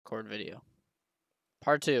record video.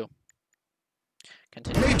 Part 2.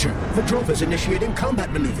 Continue. Major, Petrov is initiating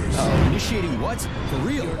combat maneuvers. Initiating what? For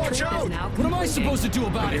real? Watch out! What am I supposed to do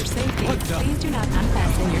about it? Safety, What the? please do not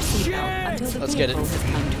unfasten your seatbelt until the Let's get it. vehicle has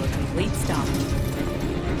come to a complete stop.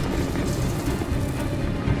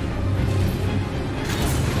 You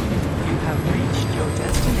have reached your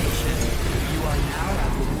destination. You are now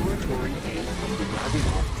at Laboratory 8 of the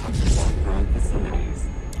Vavilov facilities.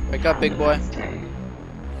 Wake up, big boy.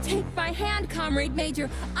 Take my hand, Comrade Major.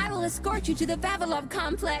 I will escort you to the Vavilov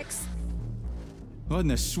complex. What in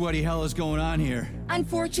the sweaty hell is going on here?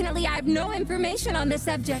 Unfortunately, I have no information on the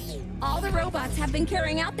subject. All the robots have been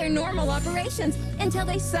carrying out their normal operations until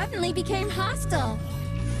they suddenly became hostile.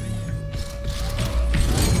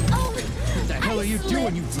 Oh, What the hell are you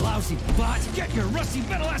doing, you lousy bot? Get your rusty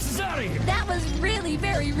metal asses out of here! that was really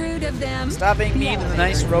very rude of them. Stop being mean to the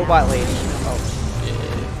nice robot lady. Oh,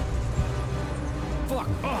 Fuck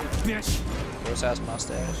off, bitch! gross ass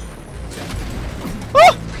mustache.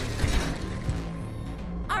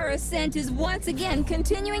 Our ascent is once again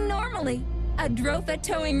continuing normally. A Drofa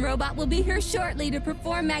towing robot will be here shortly to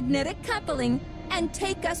perform magnetic coupling and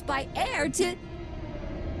take us by air to...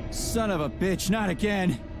 Son of a bitch, not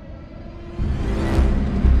again!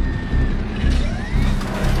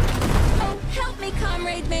 Oh, help me,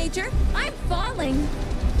 Comrade Major. I'm falling.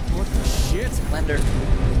 What the shit? Lender.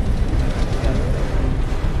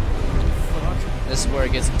 Fuck. This is where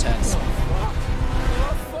it gets intense. Fuck!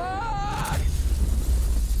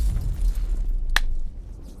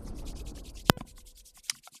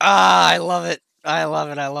 Ah, I love it. I love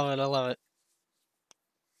it. I love it. I love it.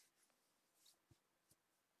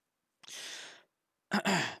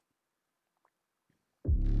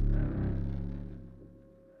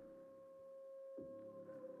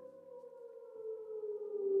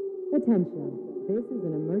 Attention. This is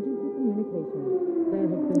an emergency communication. There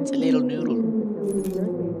has been It's a little noodle.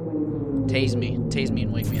 Tase me. Tase me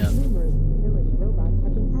and wake me up. Numerous village robots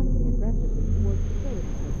have been acting aggressively towards facility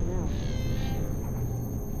personnel.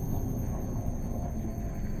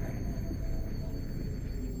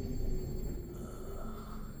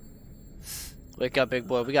 Wake up, big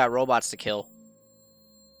boy. We got robots to kill.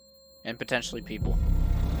 And potentially people.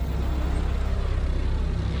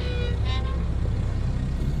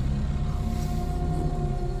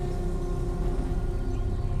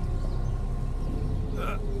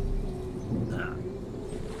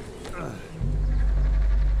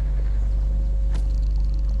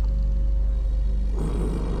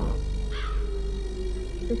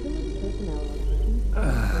 Facility personnel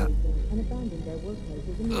are and abandoned their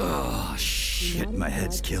workplaces immediately. Oh, shit, my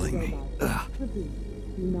head's killing me. Ugh.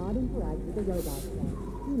 Repeat, do not interact with the robots.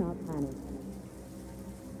 Do not panic.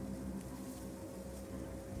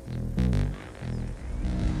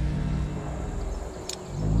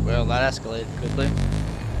 Well, that escalated quickly.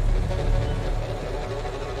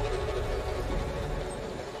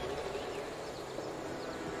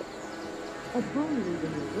 Upon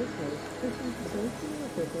leaving your workplace, proceed to go to your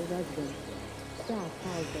official residence. Staff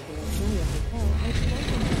housed at the Magnolia Hotel are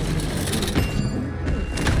collecting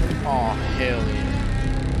Oh, hell yeah.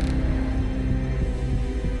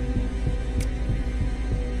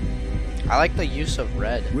 I like the use of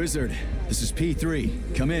red. Wizard, this is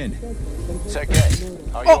P3. Come in. Sergey,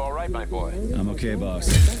 are you all right, my boy? I'm okay, boss.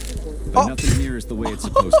 But nothing here is the way it's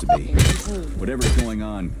supposed to be. Whatever's going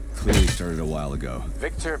on clearly started a while ago.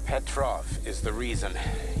 Victor Petrov is the reason.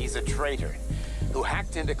 He's a traitor who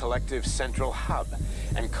hacked into Collective's central hub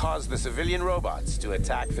and caused the civilian robots to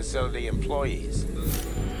attack facility employees.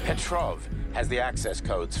 Petrov has the access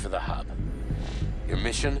codes for the hub. Your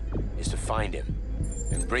mission is to find him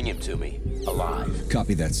and bring him to me alive.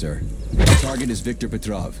 Copy that, sir. Our target is Victor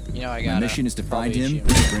Petrov. You know, I My got mission is to find him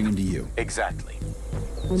and bring him to you. Exactly.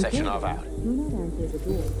 Sectionov out.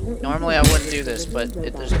 Normally I wouldn't do this, but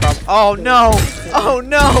there's a problem. Oh no! Oh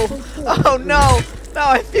no! Oh no! Now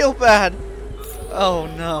I feel bad! Oh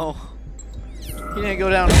no. He didn't go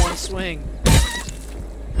down in one swing.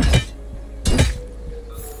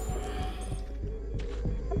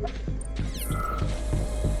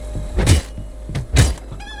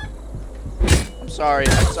 I'm sorry,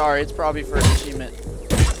 it's probably for an achievement.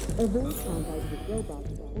 Avoid contact with robots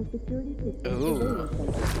or security systems. Ooh.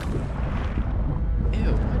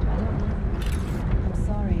 Ew. I'm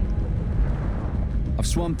sorry. I've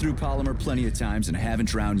swum through polymer plenty of times and I haven't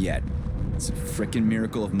drowned yet. It's a frickin'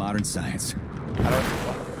 miracle of modern science. I don't.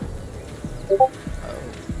 Oh.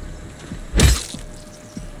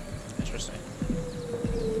 Interesting.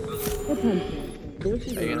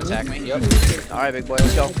 Attention. Are you gonna attack me? Yep. Alright, big boy,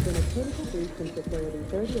 let's go. There's been a critical breach in facility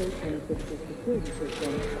 3826's security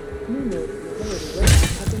system. Numerous facility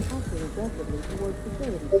robots have been aggressively towards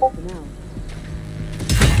facility personnel.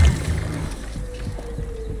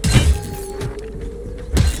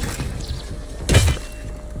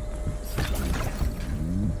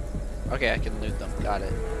 Okay, I can loot them. Got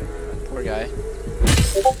it. Poor guy.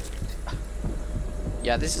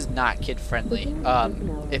 Yeah, this is not kid friendly.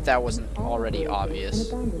 If that wasn't already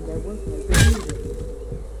obvious. And abandon their workplace immediately.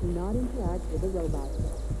 Do not interact with the robots.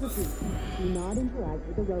 Repeat, do not interact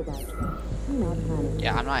with the robots. Do not panic.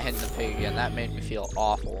 Yeah, I'm not hitting the pig again. That made me feel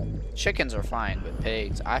awful. Chickens are fine, but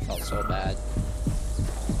pigs, I felt so bad.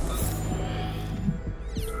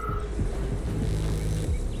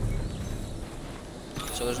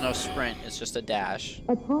 So there's no sprint, it's just a dash.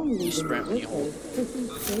 You sprint when you hold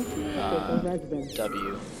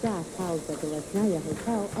W. Staff housed at the Lesnaya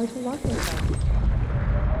Hotel are to lock themselves.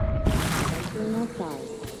 Entering outside.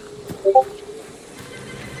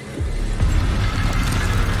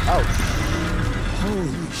 Oh.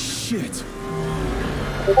 Holy shit.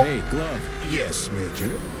 Hey, Glove. Yes,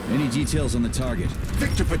 Major. Any details on the target?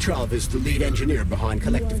 Victor Petrov is the lead engineer behind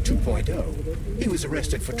Collective 2.0. He was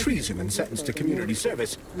arrested for treason and sentenced to community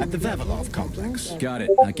service at the Vavilov complex. Got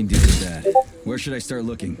it. I can deal with that. Where should I start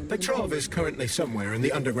looking? Petrov is currently somewhere in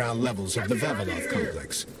the underground levels of the Vavilov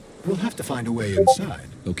complex. We'll have to find a way inside.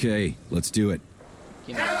 Okay, let's do it.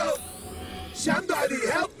 You know. Help! Somebody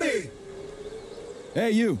help me!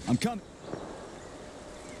 Hey, you! I'm coming.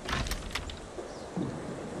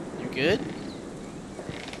 You good?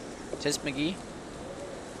 Tis McGee?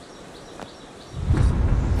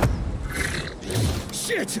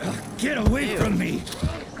 Shit! Get away from me!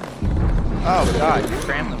 Oh god, you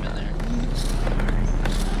crammed them in there.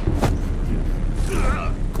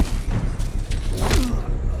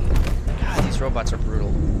 God, these robots are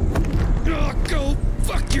brutal. Oh, go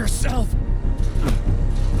fuck yourself!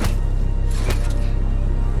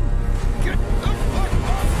 Get the fuck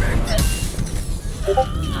off me!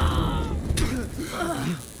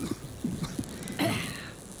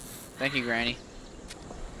 Thank you, Granny.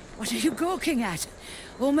 What are you gawking at?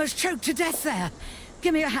 Almost choked to death there.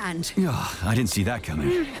 Give me a hand. Oh, I didn't see that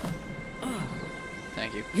coming.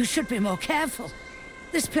 Thank you. You should be more careful.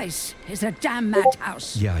 This place is a damn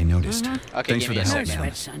madhouse. Yeah, I noticed. Okay, Thanks give for me the a help, No second.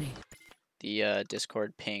 man. sweat, Sonny. The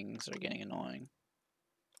Discord pings are getting annoying.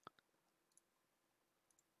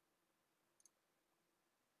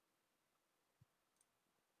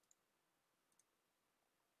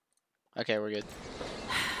 Okay, we're good.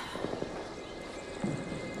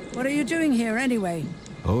 What are you doing here anyway?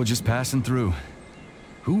 Oh, just passing through.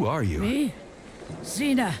 Who are you? Me?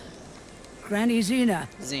 Xena. Granny Xena.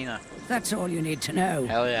 Xena. That's all you need to know.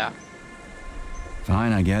 Hell yeah.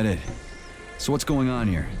 Fine, I get it. So what's going on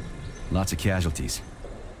here? Lots of casualties.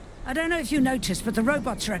 I don't know if you noticed, but the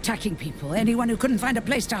robots are attacking people. Anyone who couldn't find a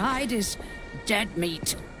place to hide is dead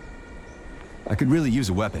meat. I could really use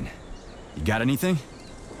a weapon. You got anything?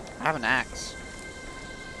 I have an axe.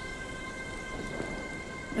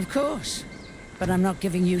 Of course. But I'm not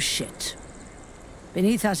giving you shit.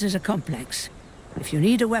 Beneath us is a complex. If you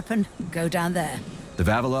need a weapon, go down there. The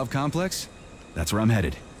Vavilov complex? That's where I'm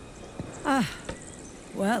headed.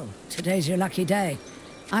 Well, today's your lucky day.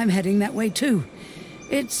 I'm heading that way too.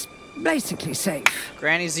 It's basically safe.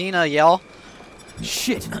 Granny Xena, yell.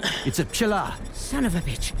 Shit! It's a pchela! Son of a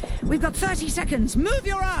bitch. We've got 30 seconds. Move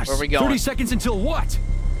your ass! Where are we going? 30 seconds until what?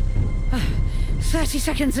 30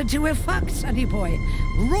 seconds until we're fucked, sonny boy.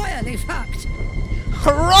 Royally fucked.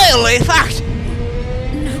 Royally fucked!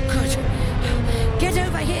 No good. Get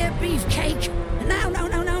over here, beefcake. Now,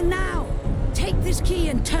 now. Take this key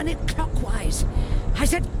and turn it clockwise. I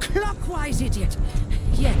said clockwise, idiot.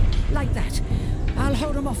 Yeah, like that. I'll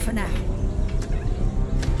hold them off for now.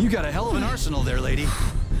 You got a hell of an arsenal there, lady.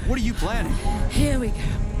 What are you planning? Here we go.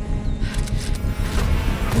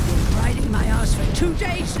 You've been riding my ass for 2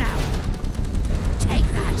 days now. Take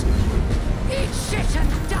that. Eat shit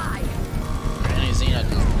and die. Granny Xena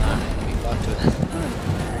does not want to be fucked with.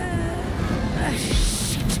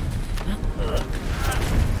 Shit.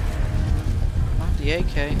 Not the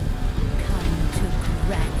AK. Come to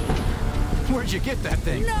Granny. Where'd you get that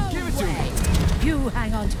thing? No Give it to way. me! You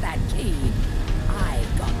hang on to that key. I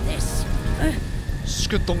got this.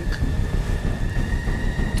 Skadunk.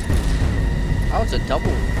 Oh, it's a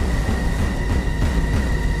double.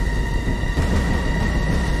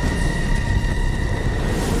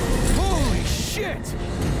 Holy shit!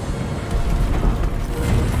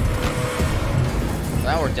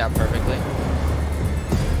 That worked out perfectly.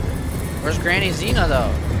 Where's Granny Xena,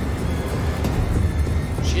 though?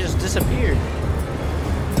 She just disappeared.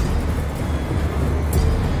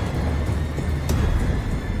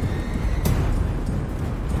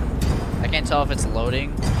 I can't tell if it's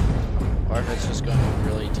loading Or if it's just going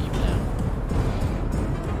really deep now.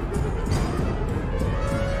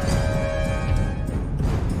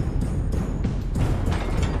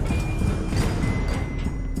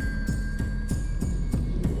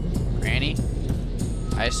 Granny?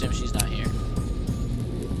 I assume she's not here.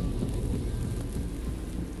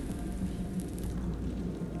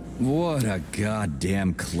 What a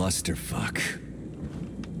goddamn clusterfuck.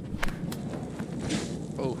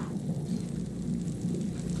 Oh.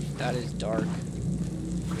 That is dark.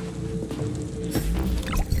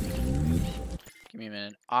 Give me a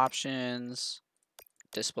minute. Options.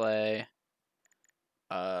 Display.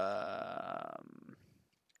 Oh,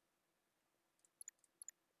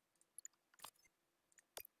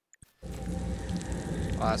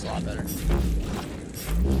 that's a lot better.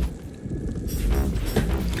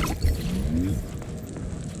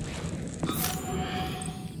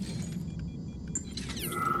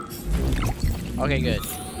 Okay, good.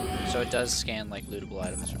 So it does scan like lootable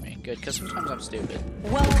items for me. Good, because sometimes I'm stupid.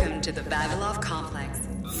 Welcome to the Vavilov Complex,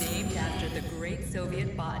 named after the great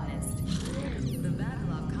Soviet botanist. The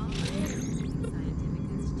Vavilov Complex is a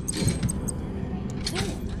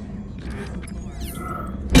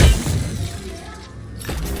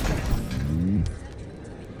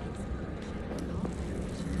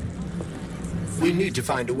We need to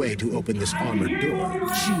find a way to open this armored door.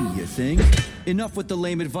 Gee, you think? Enough with the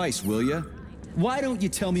lame advice, will ya? Why don't you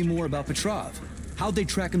tell me more about Petrov? How'd they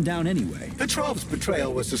track him down anyway? Petrov's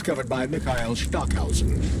betrayal was discovered by Mikhail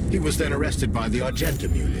Stockhausen. He was then arrested by the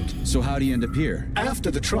Argentum unit. So how'd he end up here? After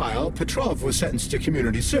the trial, Petrov was sentenced to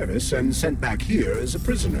community service and sent back here as a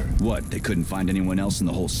prisoner. What, they couldn't find anyone else in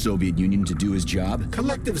the whole Soviet Union to do his job?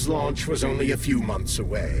 Collective's launch was only a few months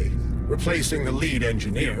away. Replacing the lead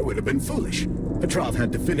engineer would have been foolish. Petrov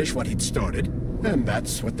had to finish what he'd started, and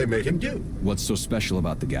that's what they made him do. What's so special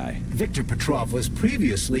about the guy? Victor Petrov was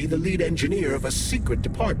previously the lead engineer of a secret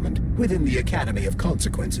department within the Academy of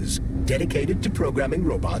Consequences, dedicated to programming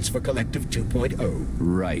robots for Collective 2.0.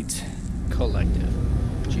 Right. Collective.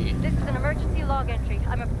 Gee. This is an emergency log entry.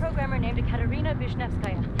 I'm a programmer named Katerina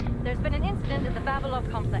Vishnevskaya. There's been an incident at the Vavilov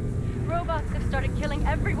complex. Robots have started killing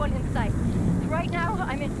everyone in sight. Right now,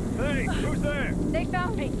 I'm in... Hey, who's there? They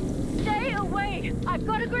found me. Stay away! I've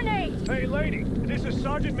got a grenade! Hey, lady, this is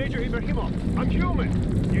Sergeant Major Ibrahimov. I'm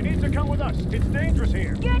human. You need to come with us. It's dangerous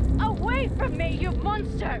here. Get away from me, you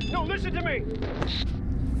monster! No, listen to me!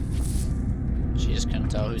 She just couldn't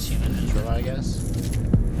tell who's human and who's robot, I guess.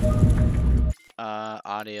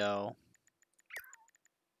 Audio.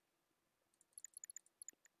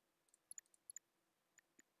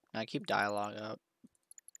 I keep dialogue up.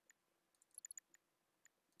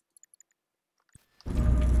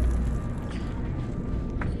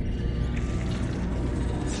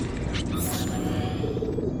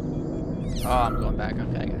 Oh, I'm going back.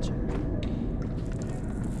 Okay, I got you.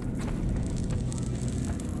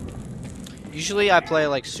 Usually I play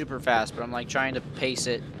like super fast, but I'm like trying to pace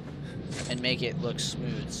it and make it look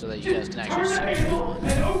smooth so that you guys can actually see what's going on.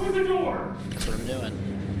 And open the door! That's what I'm doing.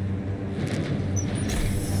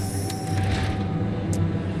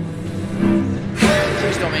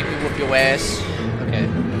 Please don't make me whoop your ass. Okay.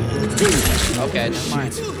 Okay, never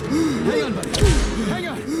mind. Hang on, buddy. Hang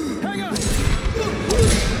on. Hang on.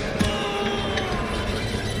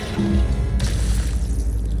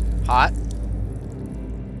 Hot?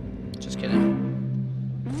 Just kidding.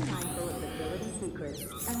 Be mindful of facility secrets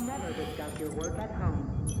and never discuss your work at home.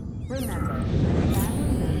 Remember,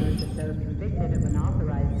 family members of those convicted of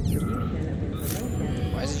unauthorized distribution of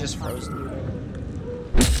information... Why is it just frozen?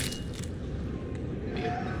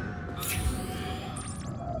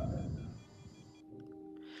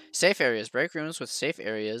 Safe areas. Break rooms with safe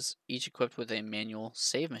areas, each equipped with a manual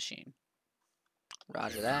save machine.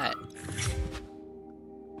 Roger that.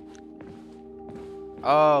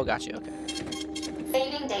 Oh, gotcha. Okay.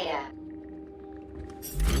 Saving data.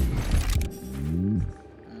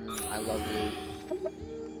 I love loot.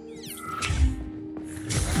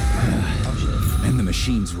 Oh, shit. And the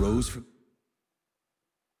machines rose from...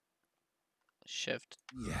 Shift.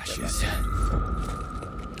 Yeah, shit.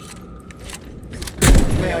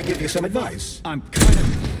 May I give you some advice? I'm kind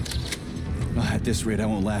of... At this rate, I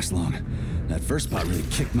won't last long. That first part really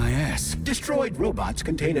kicked my ass. Destroyed robots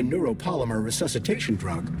contain a neuropolymer resuscitation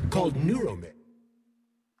drug called Neuromid.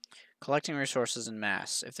 Collecting resources in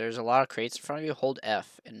mass. If there's a lot of crates in front of you, hold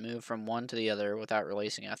F and move from one to the other without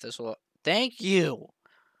releasing F. This will... Thank you!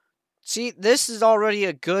 See, this is already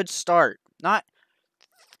a good start. Not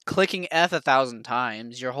clicking F 1,000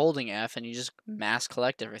 times. You're holding F and you just mass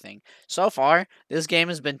collect everything. So far, this game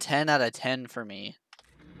has been 10 out of 10 for me.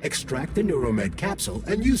 Extract the Neuromed capsule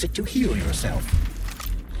and use it to heal yourself.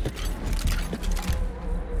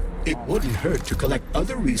 It wouldn't hurt to collect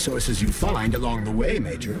other resources you find along the way,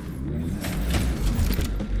 Major.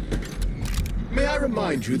 May I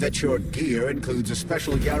remind you that your gear includes a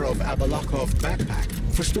special Yarov Abalakov backpack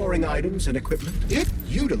for storing items and equipment? It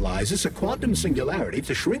utilizes a quantum singularity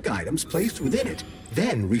to shrink items placed within it,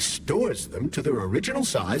 then restores them to their original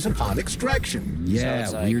size upon extraction. Yeah,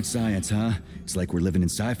 So it's weird science, huh? It's like we're living in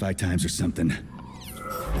sci-fi times or something.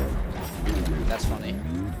 That's funny.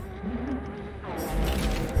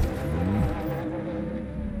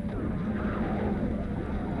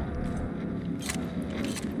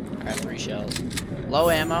 Alright, 3 shells. Low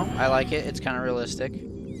ammo. I like it. It's kind of realistic.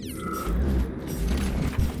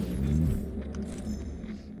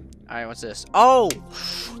 Alright, what's this? Oh!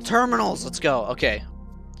 Terminals! Let's go. Okay.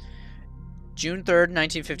 June 3rd,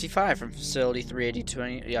 1955 from Facility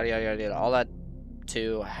 38020, yada, yada, yada, yada. All that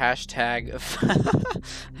to hashtag...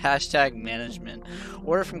 hashtag management.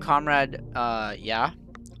 Order from Comrade, yeah.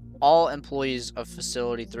 All employees of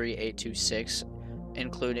Facility 3826,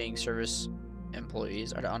 including service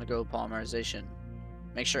employees, are to undergo polymerization.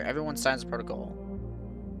 Make sure everyone signs the protocol.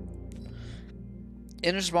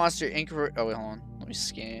 In response to your inquiry... Oh, wait, hold on. Let me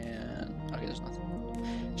scan... Okay, there's nothing.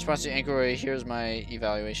 In response to your inquiry, here's my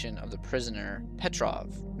evaluation of the prisoner,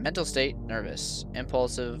 Petrov. Mental state, nervous.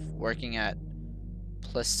 Impulsive, working at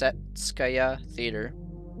Plesetskaya Theater.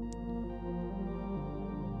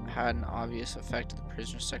 Had an obvious effect on the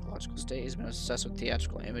prisoner's psychological state. He's been obsessed with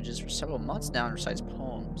theatrical images for several months now and recites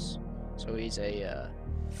poems. So he's a,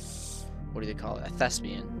 what do they call it? A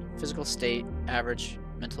thespian. Physical state, average.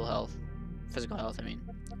 Mental health. Physical health, I mean.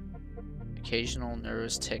 Occasional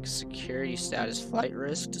nervous tics. Security status, flight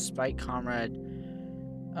risk, despite Comrade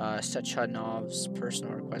Sechetnov's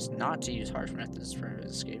personal request not to use harsh methods for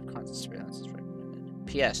his escape. Constant surveillance is recommended.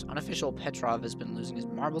 P.S. Unofficial Petrov has been losing his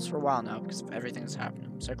marbles for a while now because of everything that's happened to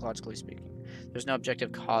him, psychologically speaking. There's no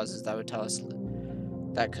objective causes that would tell us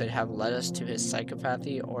that could have led us to his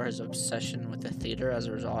psychopathy or his obsession with the theater. As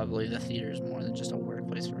a result, I believe the theater is more than just a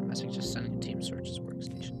workplace for domestic, just sending a team to search his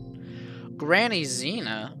workstation. Granny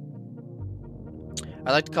Xena.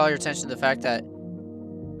 I'd like to call your attention to the fact that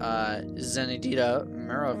Zenedita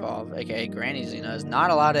Muravov, aka Granny Xena, is not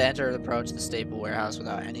allowed to enter or approach the staple warehouse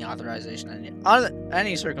without any authorization in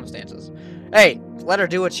any circumstances. Hey, let her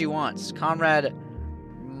do what she wants. Comrade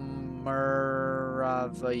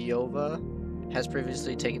Muravayova has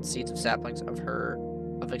previously taken seeds of saplings of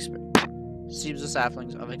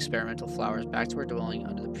experimental flowers back to her dwelling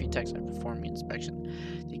under the pretext of performing inspection.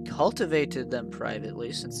 They cultivated them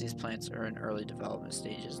privately since these plants are in early development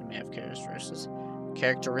stages and may have characteristics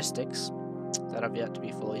that have yet to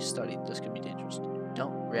be fully studied. This could be dangerous.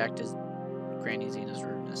 Don't react to Granny Xena's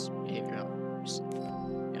rudeness, behavioral.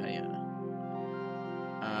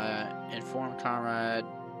 Inform Comrade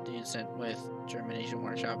the incident with germination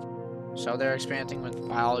workshop. So they're experimenting with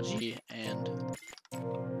biology and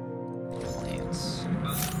plants.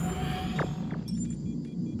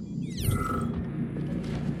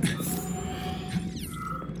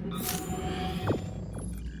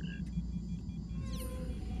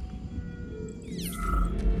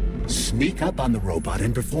 Sneak up on the robot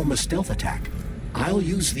and perform a stealth attack. I'll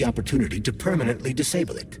use the opportunity to permanently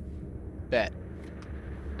disable it. Bet.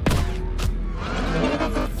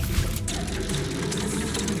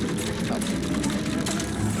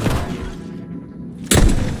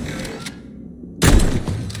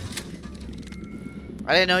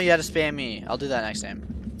 I didn't know you had to spam me. I'll do that next time.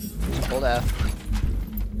 Hold F.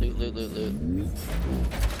 Loot, loot, loot, loot.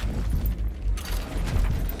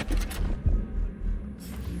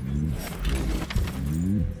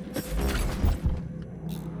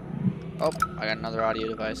 Oh, I got another audio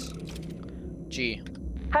device. G.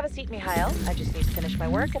 Have a seat, Mikhail. I just need to finish my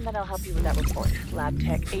work, and then I'll help you with that report. Lab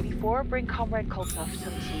Tech 84, bring Comrade Koltsov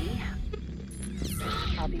some tea.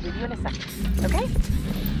 I'll be with you in a second, okay?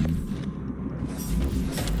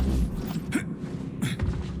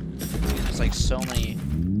 There's like so many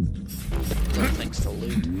little things to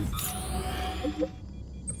loot.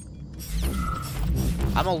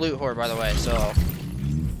 I'm a loot whore, by the way, so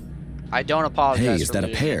I don't apologize. Hey, is for that a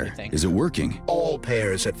looting pair? everything. Is it working? All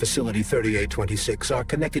pairs at Facility 3826 are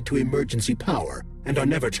connected to emergency power and are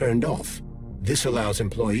never turned off. This allows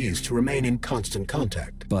employees to remain in constant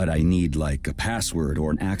contact. But I need, like, a password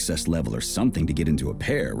or an access level or something to get into a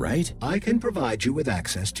pair, right? I can provide you with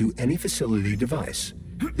access to any facility device.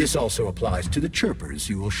 This also applies to the chirpers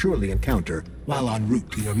you will surely encounter while en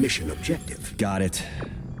route to your mission objective. Got it.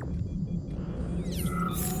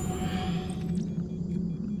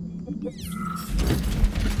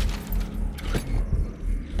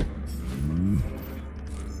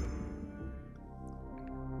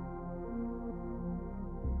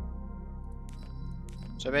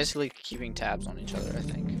 So basically keeping tabs on each other, I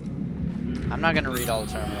think. I'm not gonna read all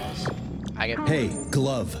the terminals. I get. Hey,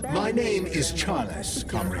 Glove. My name is Charles,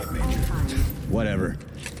 Comrade Major. Whatever.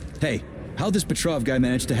 Hey, how'd this Petrov guy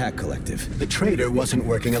manage to hack Collective? The traitor wasn't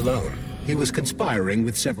working alone. He was conspiring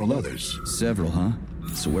with several others. Several, huh?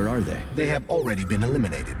 So where are they? They have already been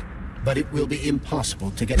eliminated. But it will be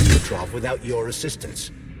impossible to get Petrov without your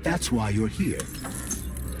assistance. That's why you're here.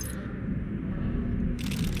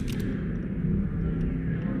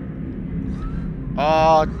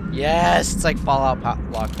 Oh, yes! It's like Fallout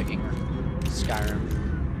lockpicking. Skyrim.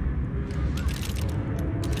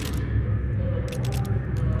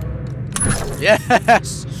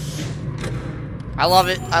 Yes! I love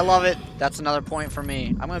it. I love it. That's another point for me.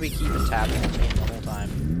 I'm gonna be keeping tabs on the game the whole time.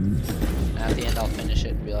 And at the end, I'll finish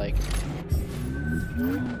it and be like...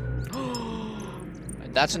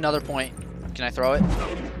 That's another point. Can I throw it?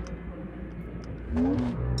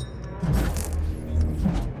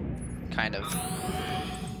 Kind of.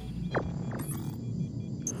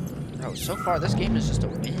 Oh, so far this game is just a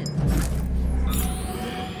win.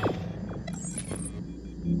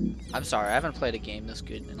 I'm sorry, I haven't played a game this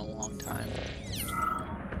good in a long time.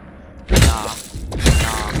 Nah.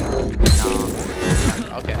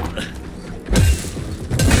 Okay.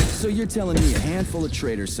 So you're telling me a handful of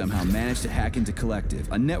traitors somehow managed to hack into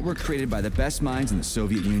Collective, a network created by the best minds in the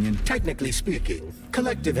Soviet Union? Technically speaking,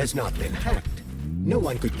 Collective has not been hacked. No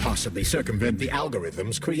one could possibly circumvent the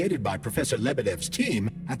algorithms created by Professor Lebedev's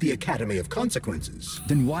team at the Academy of Consequences.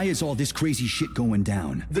 Then why is all this crazy shit going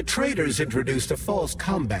down? The traitors introduced a false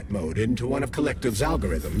combat mode into one of Collective's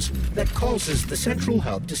algorithms that causes the central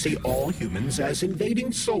hub to see all humans as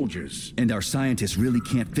invading soldiers. And our scientists really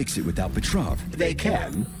can't fix it without Petrov. They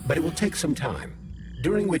can, but it will take some time,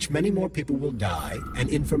 during which many more people will die, and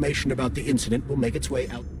information about the incident will make its way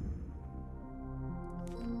out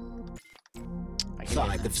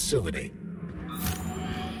outside the facility.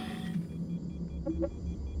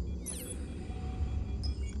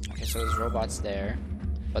 Okay, so there's robots there,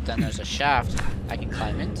 but then there's a shaft I can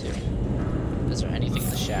climb into. Is there anything in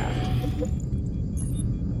the shaft?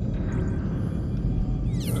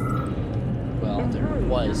 Well, there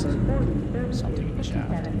was something in the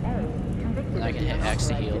shaft. And I can hit X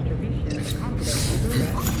to heal.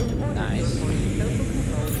 Nice.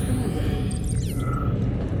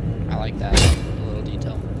 I like that little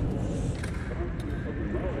detail.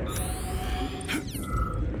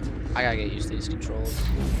 I gotta get used to these controls.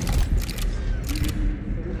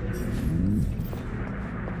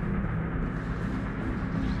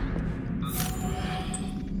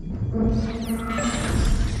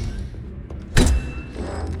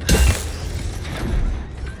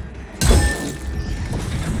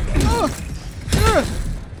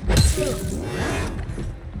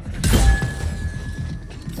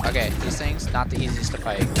 Okay, these things, not the easiest to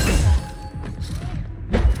fight.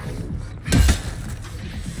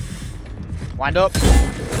 Wind up!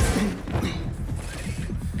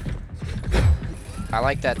 I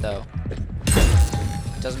like that though.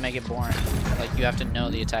 It doesn't make it boring. Like, you have to know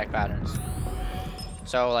the attack patterns.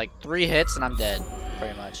 So, like, 3 hits and I'm dead,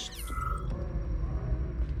 pretty much.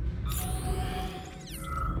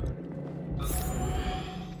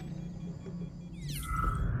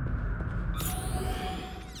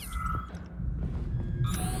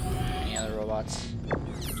 Any other robots?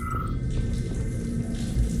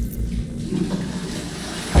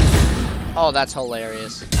 Oh, that's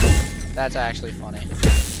hilarious. That's actually funny.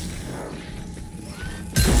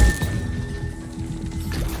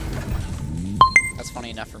 That's funny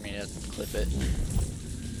enough for me to clip it.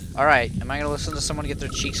 Alright, am I gonna listen to someone get their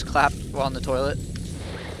cheeks clapped while in the toilet?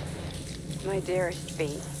 My dearest V,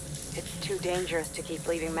 it's too dangerous to keep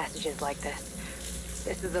leaving messages like this.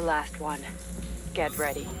 This is the last one. Get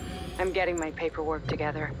ready. I'm getting my paperwork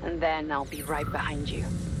together, and then I'll be right behind you.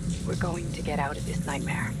 We're going to get out of this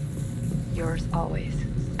nightmare. Yours always,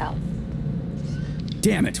 L.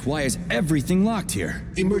 Damn it, why is everything locked here?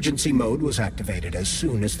 Emergency mode was activated as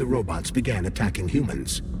soon as the robots began attacking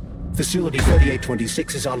humans. Facility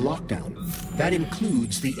 3826 is on lockdown. That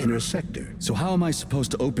includes the inner sector. So how am I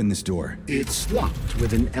supposed to open this door? It's locked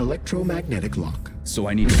with an electromagnetic lock. So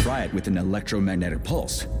I need to pry it with an electromagnetic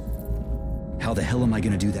pulse. How the hell am I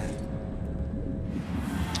gonna do that?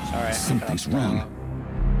 Alright. Something's wrong.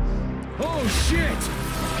 Oh shit!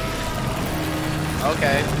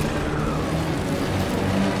 Okay.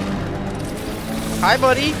 Hi,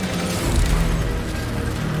 buddy.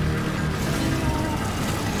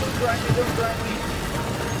 Don't grind me.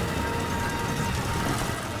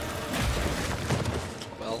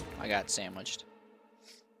 Well, I got sandwiched.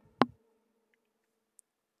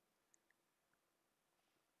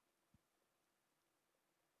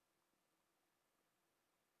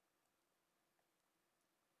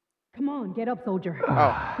 on, get up, soldier.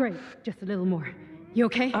 Oh. Great, just a little more. You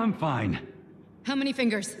okay? I'm fine. How many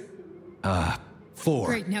fingers? 4.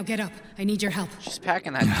 Great, now get up. I need your help. She's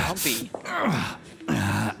packing that dumpy.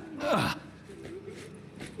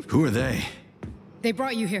 Who are they? They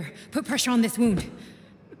brought you here. Put pressure on this wound.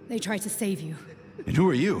 They tried to save you. And who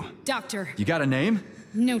are you? Doctor. You got a name?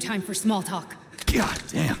 No time for small talk. God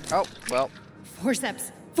damn. Oh, well.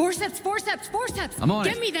 Forceps. Forceps, forceps, forceps! I'm on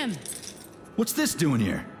it. Get me them! What's this doing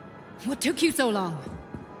here? What took you so long?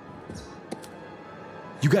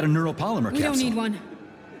 You got a neuropolymer capsule. We don't need one.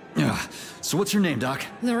 So what's your name, Doc?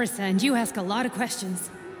 Larissa, and you ask a lot of questions.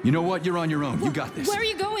 You know what? You're on your own. You got this. Where are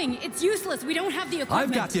you going? It's useless. We don't have the equipment.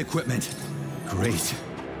 I've got the equipment. Great.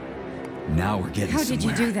 Now we're getting How did you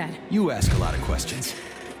somewhere. do that? You ask a lot of questions.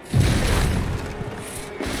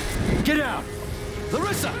 Get out!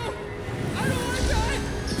 Larissa! I don't want to die!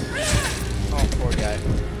 Oh, poor guy.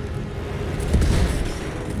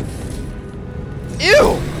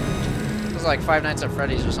 Ew! It was like Five Nights at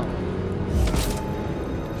Freddy's or something.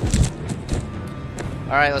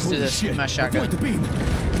 Alright, let's do this. Shit. My shotgun. Avoid the beam.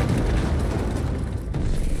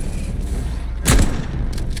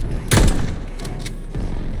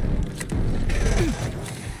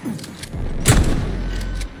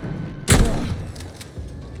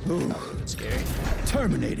 Scary.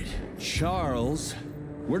 Terminated. Charles,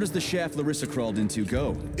 where does the shaft Larissa crawled into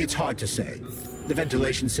go? It's hard to say. The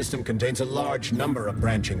ventilation system contains a large number of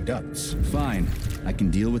branching ducts. Fine. I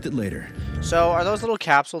can deal with it later. So, are those little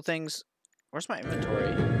capsule things? Where's my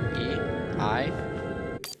inventory? E? I?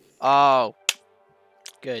 Oh.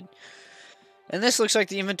 Good. And this looks like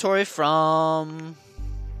the inventory from...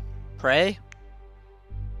 Prey?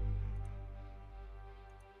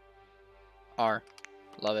 R.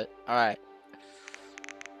 Love it. Alright.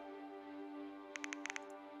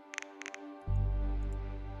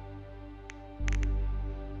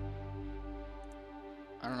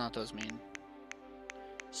 I don't know what those mean.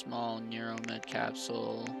 Small neuromed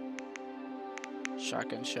capsule.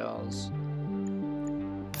 Shotgun shells.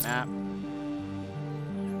 Map.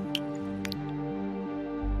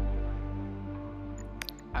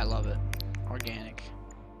 I love it. Organic.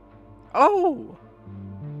 Oh!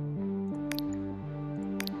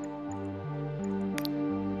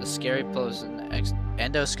 The scary pose in the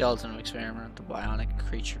endoskeleton of experimental bionic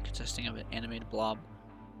creature consisting of an animated blob.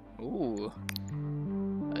 Ooh.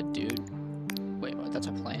 A dude. Wait, what? That's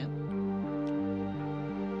a plant?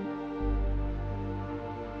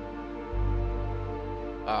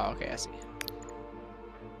 Oh, okay, I see.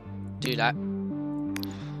 Dude, I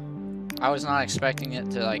was not expecting it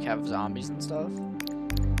to, like, have zombies and stuff.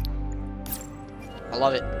 I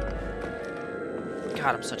love it.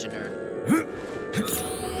 God, I'm such a nerd.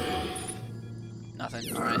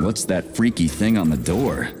 Nothing. All right. What's that freaky thing on the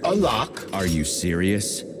door? A lock. Are you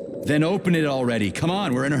serious? Then open it already. Come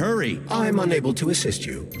on, we're in a hurry. I'm unable to assist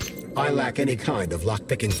you. I lack any kind of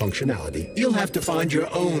lock-picking functionality. You'll have to find your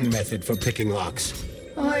own method for picking locks.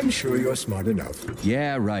 I'm sure you're smart enough.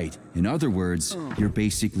 Yeah, right. In other words, you're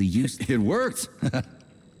basically used. It worked.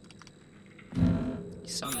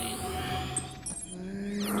 So mean.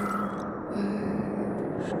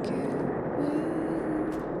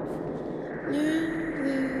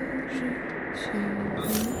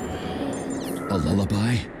 A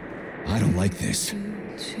lullaby? I don't like this.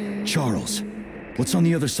 Charles, what's on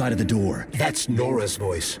the other side of the door? That's Nora's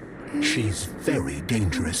voice. She's very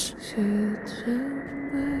dangerous.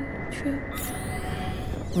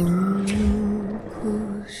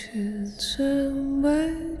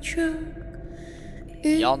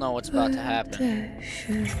 Y'all know what's about to happen.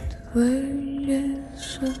 Saving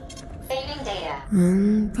data.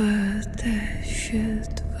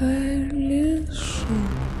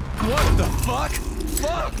 What the fuck?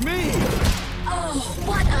 Fuck me! Oh,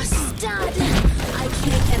 what a stud! I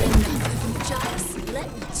can't get enough of you, Just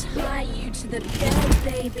let me tie you to the bed,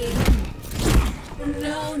 baby.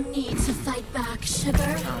 No need to fight back,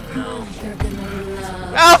 sugar. Oh, you're gonna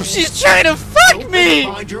love. Oh, she's trying to fuck me!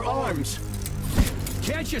 Find your arms.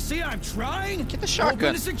 Can't you see I'm trying? Get the shotgun.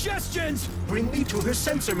 Open to suggestions. Bring me to her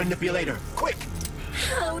sensor manipulator. Quick!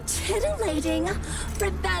 How titillating.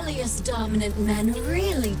 Rebellious dominant men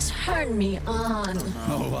really turn me on.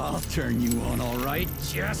 Oh, I'll turn you on, all right.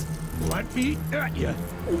 Just let me at you.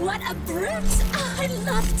 What a brute! I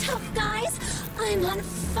love tough guys. I'm on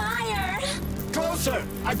fire. Closer!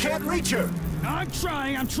 I can't reach her! I'm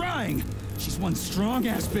trying. She's one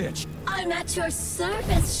strong-ass bitch. I'm at your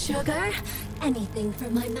service, sugar. Anything for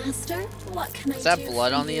my master? What can I do? Is that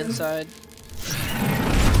blood for on the you? inside?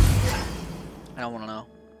 I don't want to know.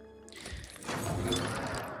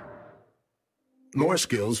 More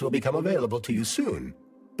skills will become available to you soon.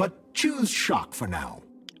 but choose shock for now.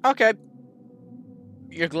 Okay.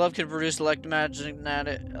 Your glove can produce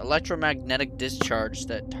electromagnetic discharge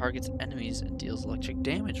that targets enemies and deals electric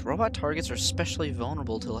damage. Robot targets are especially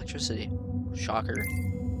vulnerable to electricity. Shocker.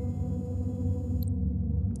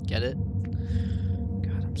 Get it?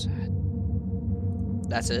 God, I'm sad.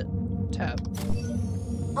 That's it. Tab.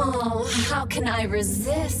 Oh, how can I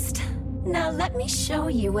resist? Now let me show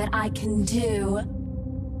you what I can do.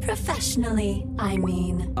 Professionally, I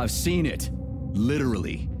mean. I've seen it.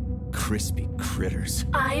 Literally. Crispy critters.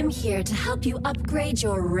 I am here to help you upgrade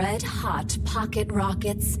your red-hot pocket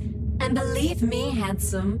rockets. And believe me,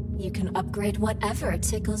 handsome, you can upgrade whatever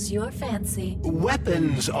tickles your fancy.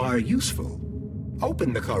 Weapons are useful.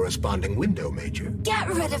 Open the corresponding window, Major. Get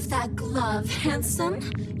rid of that glove, handsome.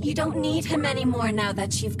 You don't need him anymore now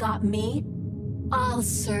that you've got me. I'll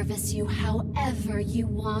service you however you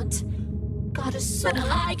want. But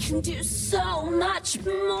I can do so much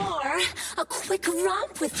more. A quick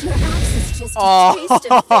romp with your axe is just a taste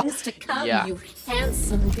of things to come, Yeah. you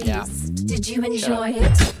handsome beast. Yeah. Did you enjoy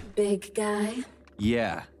it, big guy?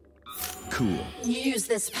 Yeah. Cool. Use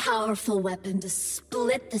this powerful weapon to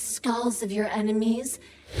split the skulls of your enemies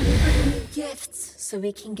and bring me gifts so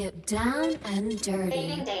we can get down and dirty.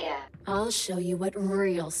 Saving data. I'll show you what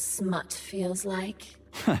real smut feels like.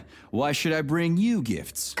 Why should I bring you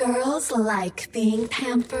gifts? Girls like being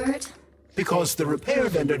pampered. Because the repair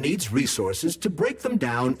vendor needs resources to break them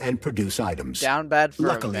down and produce items. Down bad for a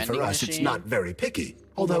Luckily vending for us, it's machine? not very picky.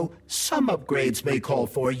 Although some upgrades may call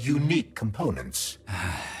for unique components.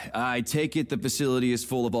 I take it the facility is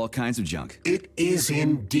full of all kinds of junk. It is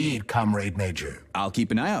indeed, Comrade Major. I'll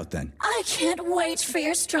keep an eye out then. I can't wait for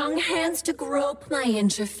your strong hands to grope my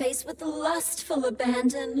interface with lustful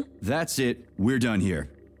abandon. That's it. We're done here.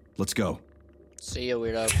 Let's go. See ya,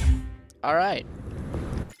 weirdo. Alright.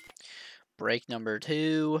 Break number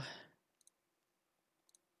 2.